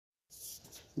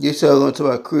This is going to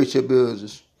talk about create your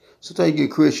abilities. Sometimes you can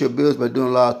create your abilities by doing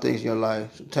a lot of things in your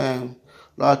life. Sometimes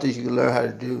a lot of things you can learn how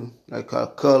to do, like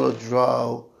color,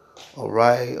 draw, or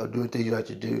write, or do things you like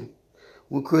to do.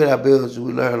 When we create our abilities,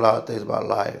 we learn a lot of things about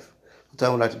life.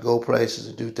 Sometimes we like to go places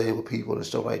and do things with people and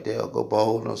stuff like that, or go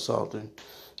bowling or something.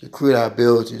 We create our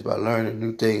abilities by learning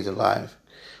new things in life.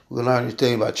 We can learn new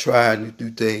things by trying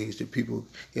new things that people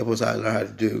help us out to learn how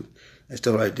to do and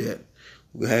stuff like that.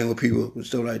 We hang with people and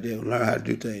stuff like that and learn how to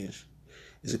do things.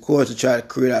 It's of course to try to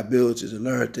create our abilities and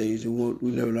learn things that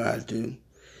we never learn how to do.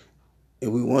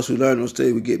 And once we learn those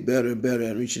things, we get better and better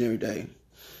at each and every day.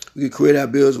 We can create our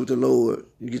abilities with the Lord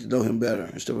and get to know Him better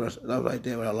and stuff like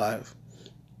that with our life.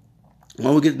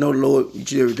 When we get to know the Lord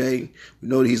each and every day, we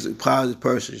know that He's a positive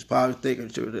person, He's a positive thinker,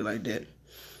 and everything like that.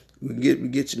 We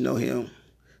get to know Him.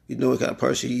 We know what kind of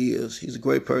person He is. He's a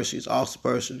great person. He's an awesome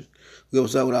person. We go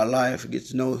out with our life and get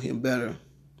to know Him better.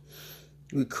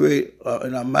 We create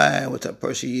in our mind what type of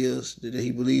person He is, that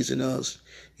He believes in us.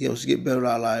 He helps us get better in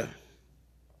our life.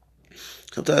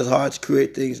 Sometimes it's hard to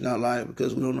create things in our life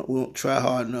because we don't try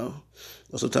hard enough.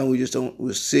 Or sometimes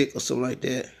we're sick or something like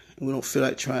that, and we don't feel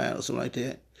like trying or something like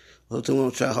that. Or sometimes we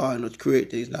don't try hard enough to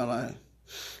create things in our life.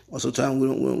 Or sometimes we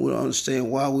don't understand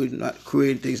why we're not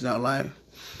creating things in our life.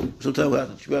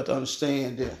 Sometimes we have to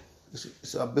understand that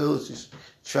it's our abilities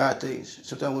to try things.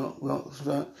 Sometimes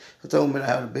sometimes we may not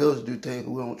have the ability to do things,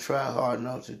 but we don't try hard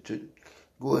enough to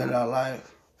go in our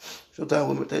life. Sometimes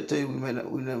we may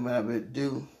not be able to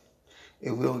do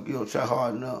if we don't try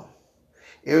hard enough.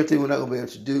 Everything we're not gonna be able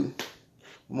to do.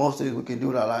 Most things we can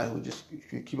do in our life, we just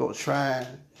keep on trying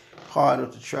hard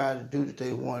enough to try to do the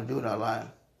things we want to do in our life.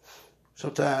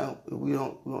 Sometimes if we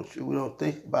don't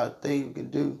think about things we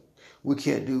can do, we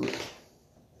can't do it.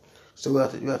 So we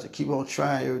have to keep on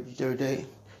trying every day,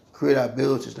 create our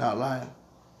abilities in our life.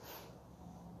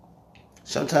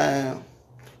 Sometimes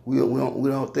we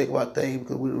don't think about things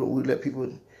because we let people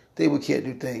think we can't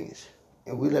do things,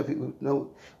 and we let people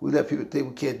think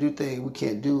we can't do things, we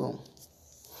can't do them.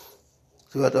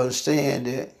 So we have to understand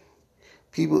that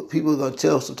people are gonna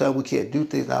tell us sometimes we can't do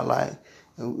things in our life,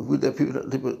 and if we let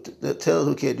people that tell us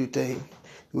we can't do things,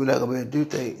 we're not gonna be able to do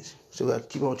things. So we have to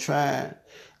keep on trying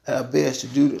our best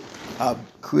to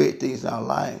create things in our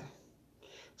life.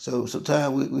 So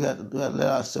sometimes we have to let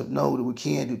ourselves know that we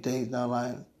can do things in our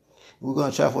life. If we're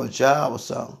going to try for a job or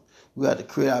something, we have to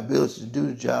create our ability to do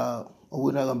the job, or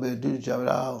we're not going to be able to do the job at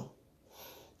all.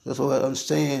 That's why we have to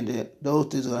understand that those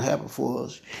things are going to happen for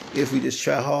us if we just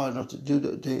try hard enough to do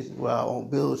the things with our own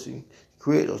ability, to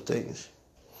create those things.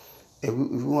 If we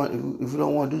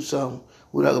don't want to do something,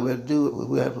 we're not going to be able to do it.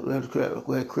 We have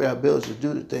to create our ability to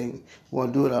do the thing we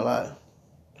want to do in our life.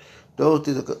 Those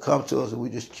things will come to us if we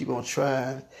just keep on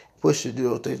trying, pushing to do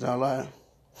those things in our life.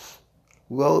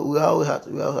 We always have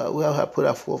to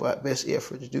put forth our best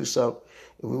effort to do something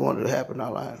if we want it to happen in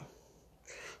our life.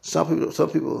 Some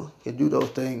people can do those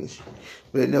things,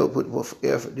 but they never put forth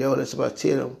effort. They always let somebody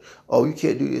tell them, "Oh, you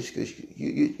can't do this because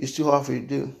it's too hard for you to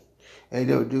do," and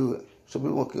they never do it. Some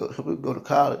people go to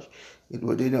college,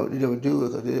 but they never do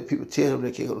it because people tell them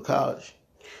they can't go to college.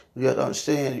 You have to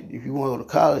understand, if you want to go to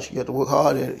college, you have to work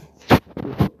hard at it.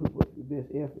 You have to put your best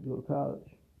effort to go to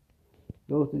college.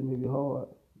 Those things may be hard,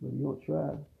 but if you don't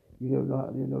try, you never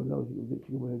know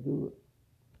you're going to do it.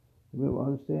 Remember,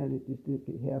 understand that this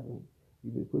can happen.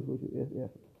 You better put forth your best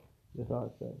effort. That's all I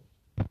say.